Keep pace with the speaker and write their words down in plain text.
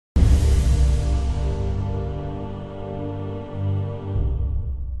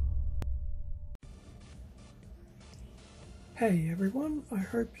Hey everyone, I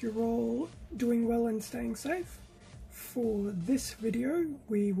hope you're all doing well and staying safe. For this video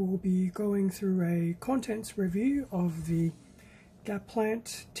we will be going through a contents review of the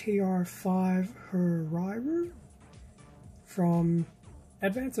Gaplant TR-5 Hrairoo from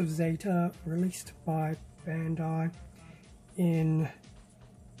Advance of Zeta, released by Bandai in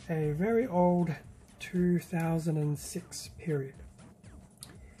a very old 2006 period.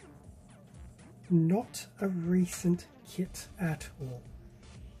 Not a recent kit at all.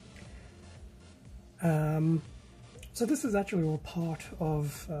 So this is actually all part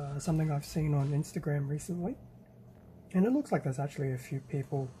of something I've seen on Instagram recently, and it looks like there's actually a few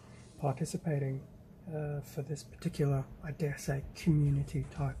people participating for this particular, I dare say, community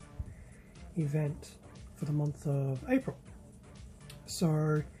type event for the month of April.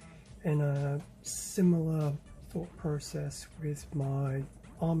 So in a similar thought process with my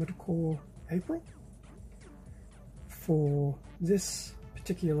Armored Core April, for this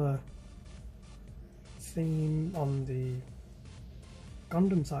particular theme on the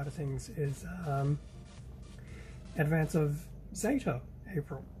Gundam side of things is Advance of Zeta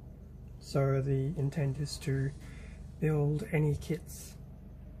April. So the intent is to build any kits,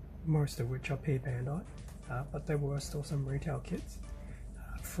 most of which are Bandai, but there were still some retail kits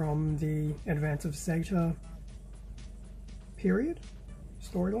from the Advance of Zeta period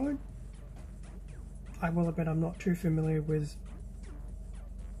storyline. I will admit I'm not too familiar with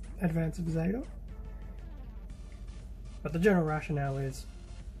Advance of Zeta, but the general rationale is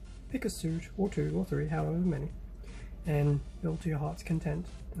pick a suit, or two, or three, however many, and build to your heart's content,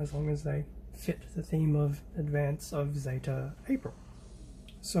 as long as they fit the theme of Advance of Zeta April.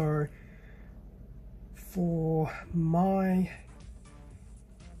 So for my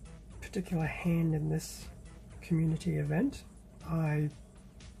particular hand in this community event,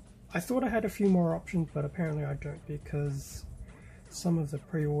 I thought I had a few more options, but apparently I don't, because some of the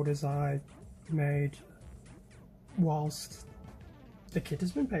pre-orders I made whilst the kit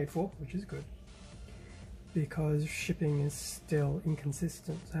has been paid for, which is good, because shipping is still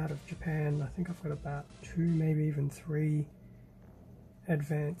inconsistent out of Japan. I think I've got about 2, maybe even 3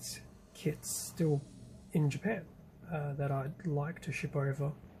 advanced kits still in Japan that I'd like to ship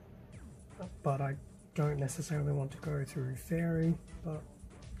over, but I don't necessarily want to go through ferry, but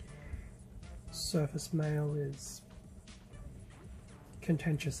surface mail is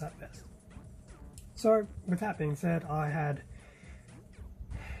contentious at best. So with that being said, I had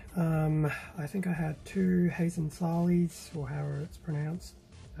I think I had 2 Hazen Salis, or however it's pronounced,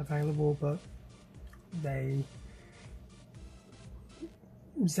 available, but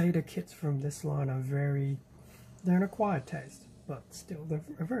Zeta kits from this line are they're an acquired taste, but still they're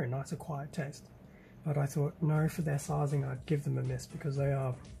a very nice acquired taste. But I thought, no, for their sizing I'd give them a miss, because they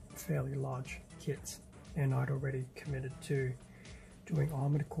are fairly large kits, and I'd already committed to doing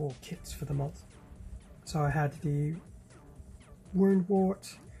Armored Core kits for the month. So I had the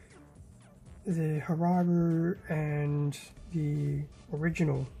Woundwort, the Hrairoo, and the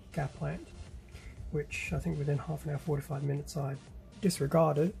original Gaplant, which I think within half an hour, 45 minutes I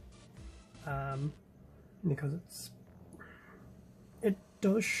disregarded, because it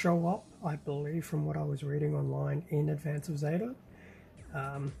does show up, I believe, from what I was reading online, in Advance of Zeta,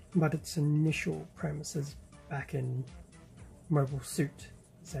 but its initial premise is back in Mobile Suit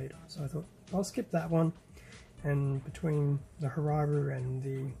Zeta. So I thought I'll skip that one, and between the Hrairoo and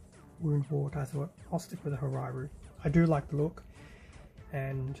the Woundwort, I thought I'll stick with the Hrairoo. I do like the look,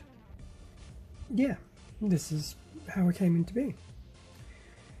 and yeah, this is how it came into being.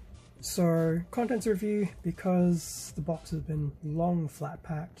 So contents review, because the box has been long flat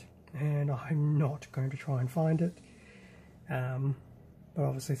packed and I'm not going to try and find it, but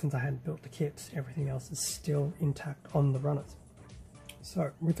obviously since I hadn't built the kit, everything else is still intact on the runners.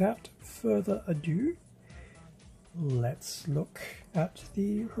 So without further ado, let's look at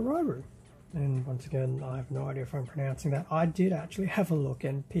the Hrairoo. And once again, I have no idea if I'm pronouncing that. I did actually have a look,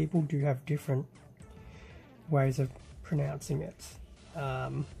 and people do have different ways of pronouncing it.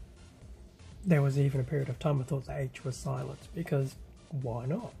 There was even a period of time I thought the H was silent, because why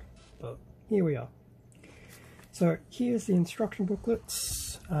not? But here we are. So here's the instruction booklet.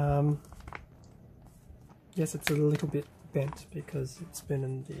 Yes, it's a little bit bent because it's been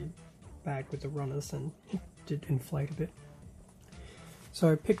in the bag with the runners and it did inflate a bit.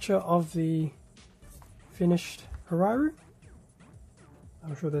 So picture of the finished Hrairoo.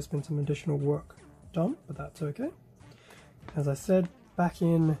 I'm sure there's been some additional work done, but that's okay. As I said, back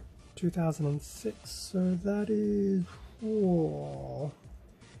in 2006, so that is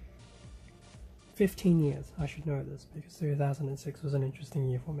 15 years. I should know this, because 2006 was an interesting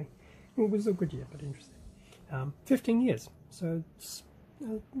year for me. It was a good year, but interesting. 15 years, so it's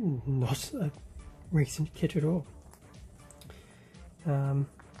not a recent kit at all.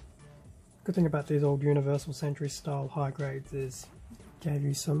 Good thing about these old Universal Century style high grades is it gave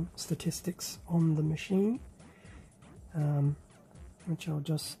you some statistics on the machine, which I'll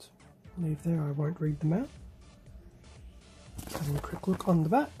just leave there. I won't read them out. Having a quick look on the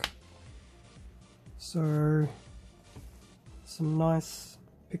back. So some nice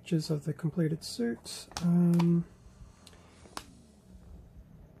pictures of the completed suit.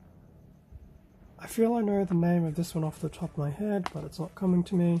 I feel I know the name of this one off the top of my head, but it's not coming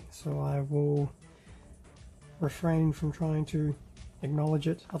to me, so I will refrain from trying to acknowledge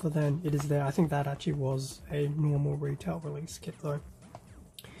it, other than it is there. I think that actually was a normal retail release kit though.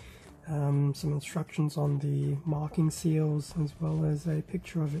 Some instructions on the marking seals, as well as a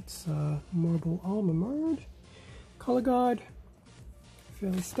picture of its mobile armor mode. Color guide,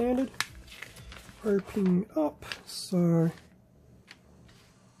 fairly standard. Opening up, so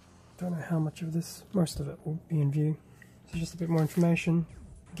don't know how much of this, most of it will be in view. So just a bit more information.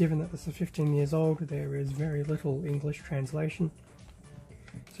 Given that this is 15 years old, there is very little English translation,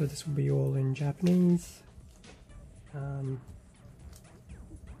 so this will be all in Japanese.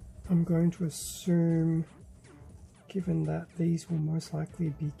 I'm going to assume, given that these will most likely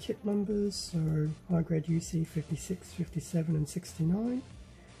be kit numbers, so high grade UC 56, 57 and 69,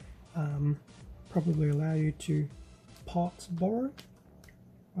 probably allow you to parts borrow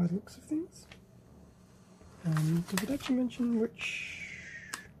by the looks of things. Does it actually mention which?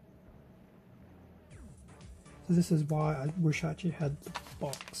 So this is why I wish I actually had the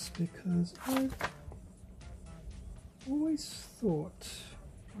box, because I always thought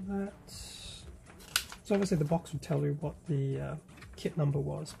that, so obviously the box would tell you what the kit number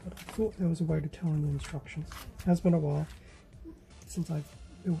was, but I thought there was a way to tell in the instructions. It has been a while since I've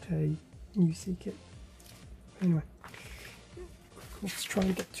built a UC kit. Anyway, let's try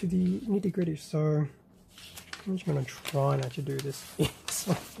and get to the nitty-gritty. So I'm just going to try and actually do this in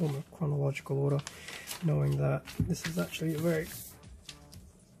some form of chronological order, knowing that this is actually a very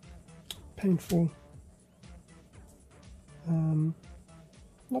painful,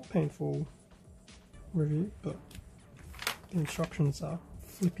 not painful review, but the instructions are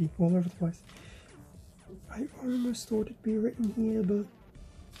flippy all over the place. I almost thought it'd be written here, but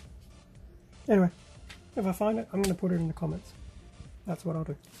anyway, if I find it, I'm going to put it in the comments. That's what I'll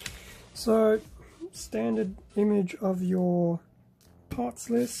do. So, standard image of your parts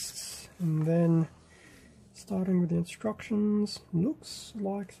list, and then starting with the instructions. Looks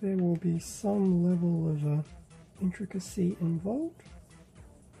like there will be some level of intricacy involved.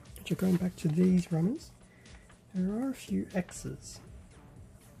 Actually, going back to these runners, there are a few X's.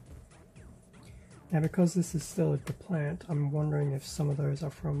 Now, because this is still a Gaplant, I'm wondering if some of those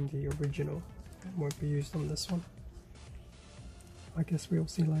are from the original that won't be used on this one. I guess we'll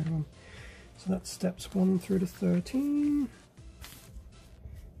see later on. So that's steps 1 through to 13.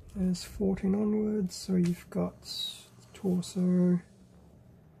 There's 14 onwards, so you've got torso.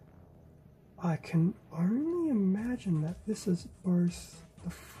 I can only imagine that this is both the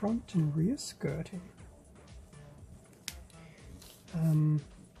front and rear skirting.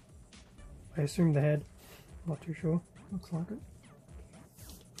 I assume the head, not too sure, looks like it.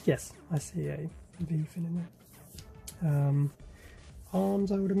 Yes, I see a V fin in there.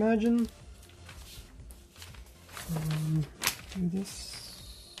 Arms, I would imagine. Do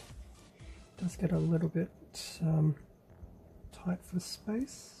this. Does get a little bit tight for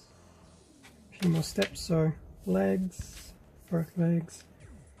space. A few more steps, so legs, both legs.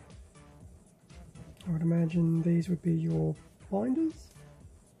 I would imagine these would be your binders,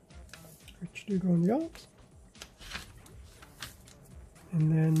 which do go on the arms.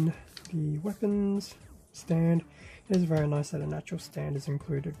 And then the weapons stand. It is very nice that a natural stand is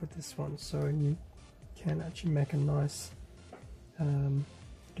included with this one, so you can actually make a nice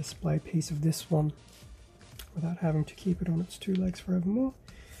display piece of this one without having to keep it on its 2 legs forevermore.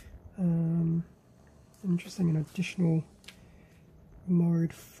 Interesting, an additional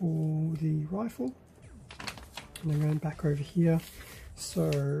mode for the rifle. And then going back over here,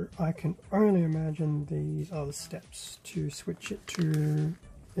 so I can only imagine these are the steps to switch it to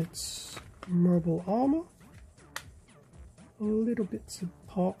its mobile armor. Little bits of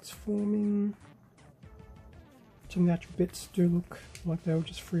parts forming. Some of the actual bits do look like they'll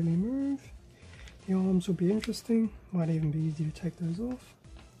just freely move. The arms will be interesting, might even be easy to take those off.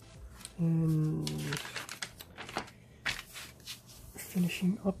 And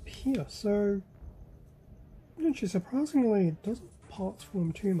finishing up here, so actually surprisingly it doesn't parts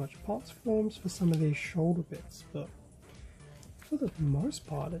form too much. Parts forms for some of these shoulder bits, but for the most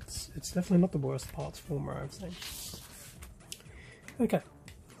part, it's definitely not the worst parts former I've seen. Okay,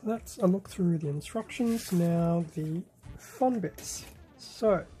 that's a look through the instructions. Now the fun bits.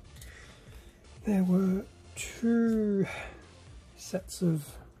 So there were two sets of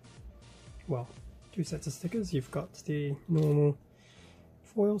stickers. You've got the normal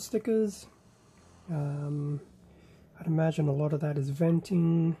foil stickers. I'd imagine a lot of that is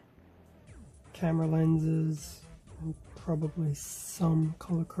venting, camera lenses, and probably some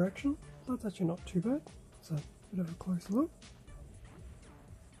color correction. That's actually not too bad. It's a bit of a closer look.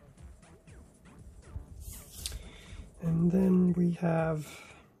 And then we have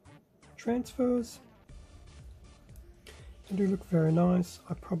transfers. They do look very nice.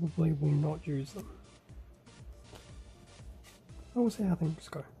 I probably will not use them. We'll see how things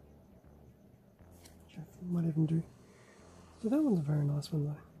go. Might even do. So that one's a very nice one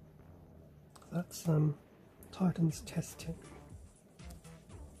though. That's Titan's test team.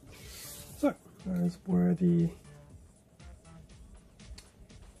 So those were the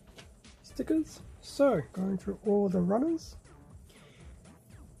stickers. So going through all the runners.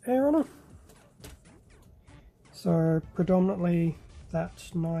 Air runner. So predominantly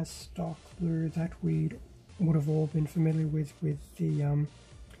that nice dark blue that we would have all been familiar with the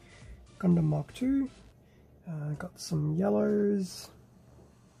Gundam Mark II. Got some yellows,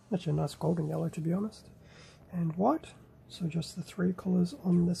 actually a nice golden yellow to be honest, and white, so just the three colours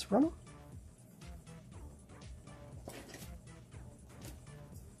on this runner.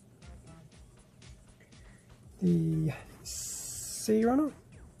 The sea runner,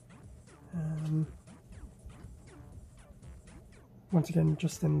 once again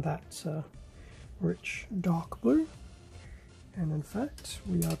just in that rich dark blue, and in fact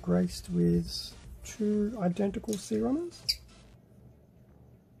we are graced with two identical sea runners.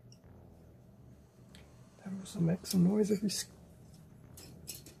 That also makes some noise if we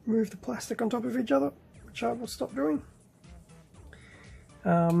move the plastic on top of each other, which I will stop doing.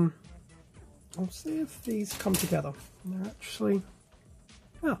 I'll see if these come together. They're actually,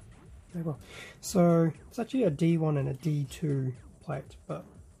 oh, they will. So it's actually a D1 and a D2 plate, but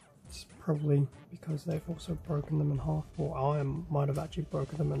it's probably because they've also broken them in half, or I might have actually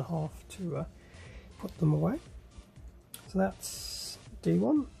broken them in half to put them away. So that's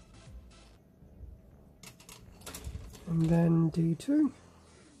D1 and then D2.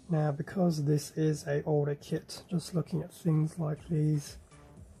 Now because this is a older kit, just looking at things like these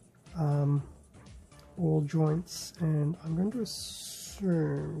ball joints, and I'm going to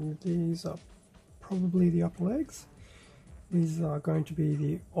assume these are probably the upper legs. These are going to be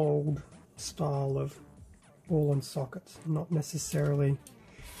the old style of ball and sockets, not necessarily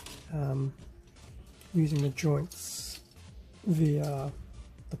using the joints via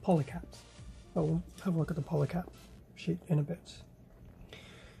the polycaps. But we'll have a look at the polycap sheet in a bit.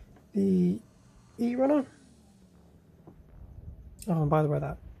 The E-runner, oh, and by the way,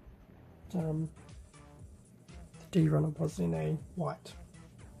 that the D-runner was in a white.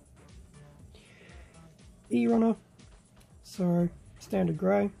 E-runner, so standard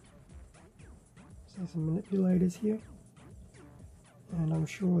grey. See some manipulators here, and I'm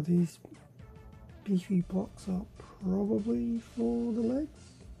sure these beefy blocks are probably for the legs.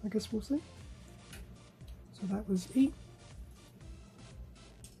 I guess we'll see. So that was E.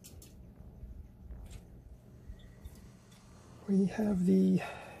 We have the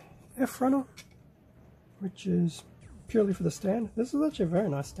F runner, which is purely for the stand. This is actually a very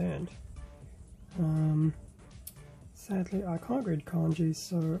nice stand. Sadly, I can't read kanji,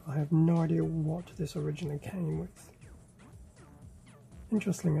 so I have no idea what this originally came with.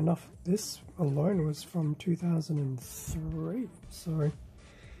 Interestingly enough, this alone was from 2003, so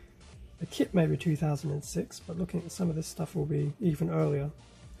the kit may be 2006, but looking at some of this stuff will be even earlier.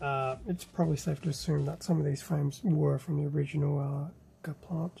 It's probably safe to assume that some of these frames were from the original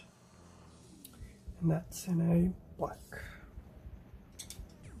Gaplant, and that's in a black.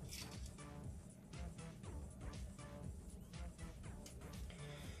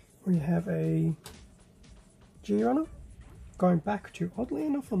 We have a G runner, going back to, oddly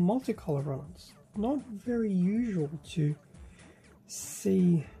enough, a multicolour runner. It's not very usual to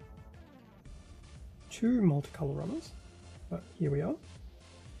see two multicolour runners, but here we are.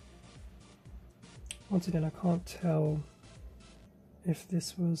 Once again, I can't tell if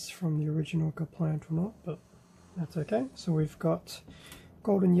this was from the original Gaplant or not, but that's okay. So we've got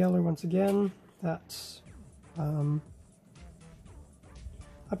golden yellow once again. That's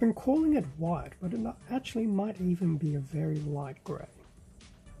I've been calling it white, but it actually might even be a very light grey.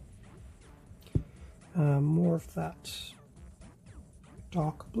 More of that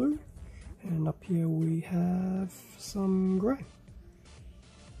dark blue, and up here we have some grey.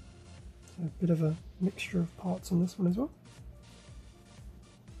 So a bit of a mixture of parts on this one as well.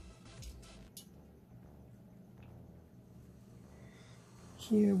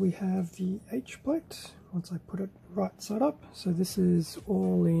 Here we have the H plate, once I put it right side up. So this is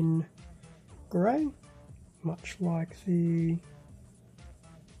all in grey, much like the,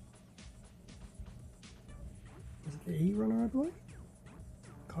 is it the E runner, I believe?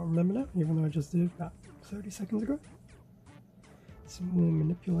 Can't remember now, even though I just did it about 30 seconds ago. Some more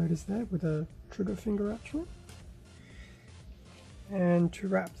manipulators there with a trigger finger actually. And to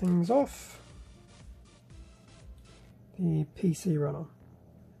wrap things off, the PC runner.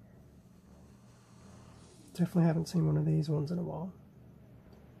 Definitely haven't seen one of these ones in a while.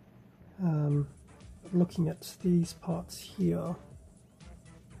 Looking at these parts here,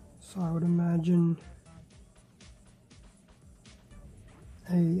 so I would imagine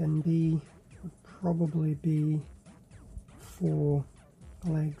A and B would probably be for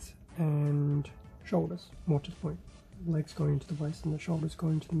legs and shoulders, more to the point. Legs going into the waist and the shoulders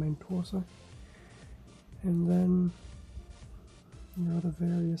going to the main torso. And then your other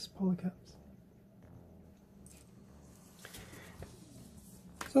various polycaps.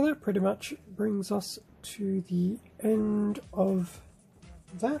 So that pretty much brings us to the end of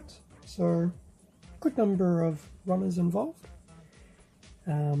that. So, good number of runners involved.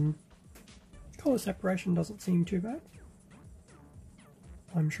 Colour separation doesn't seem too bad.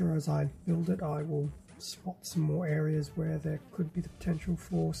 I'm sure as I build it I will spot some more areas where there could be the potential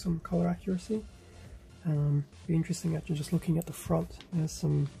for some colour accuracy. Be interesting actually just looking at the front. There's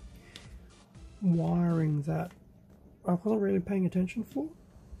some wiring that I wasn't really paying attention for,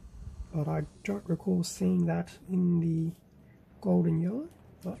 but I don't recall seeing that in the golden yellow,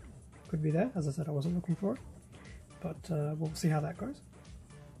 but could be there. As I said, I wasn't looking for it, but we'll see how that goes.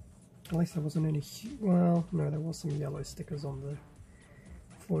 At least there wasn't any, well, no, there was some yellow stickers on the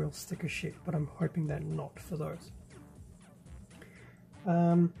foil sticker sheet, but I'm hoping they're not for those.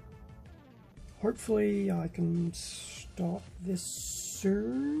 Hopefully I can start this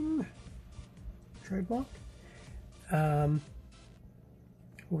soon. Trademark.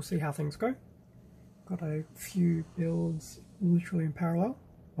 We'll see how things go. Got a few builds literally in parallel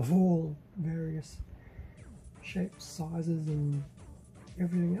of all various shapes, sizes and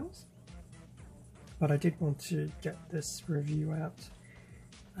everything else. But I did want to get this review out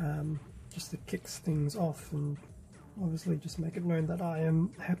just to kick things off and obviously just make it known that I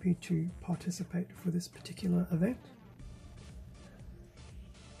am happy to participate for this particular event.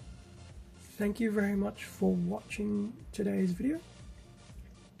 Thank you very much for watching today's video.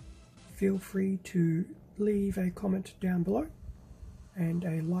 Feel free to leave a comment down below and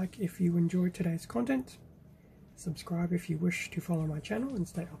a like if you enjoyed today's content. Subscribe if you wish to follow my channel and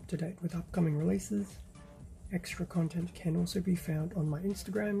stay up to date with upcoming releases. Extra content can also be found on my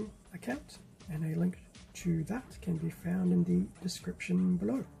Instagram account, and a link to that can be found in the description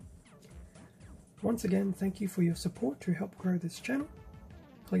below. Once again, thank you for your support to help grow this channel.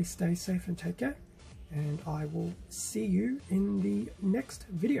 Please stay safe and take care, and I will see you in the next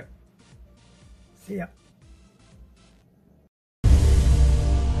video. See ya.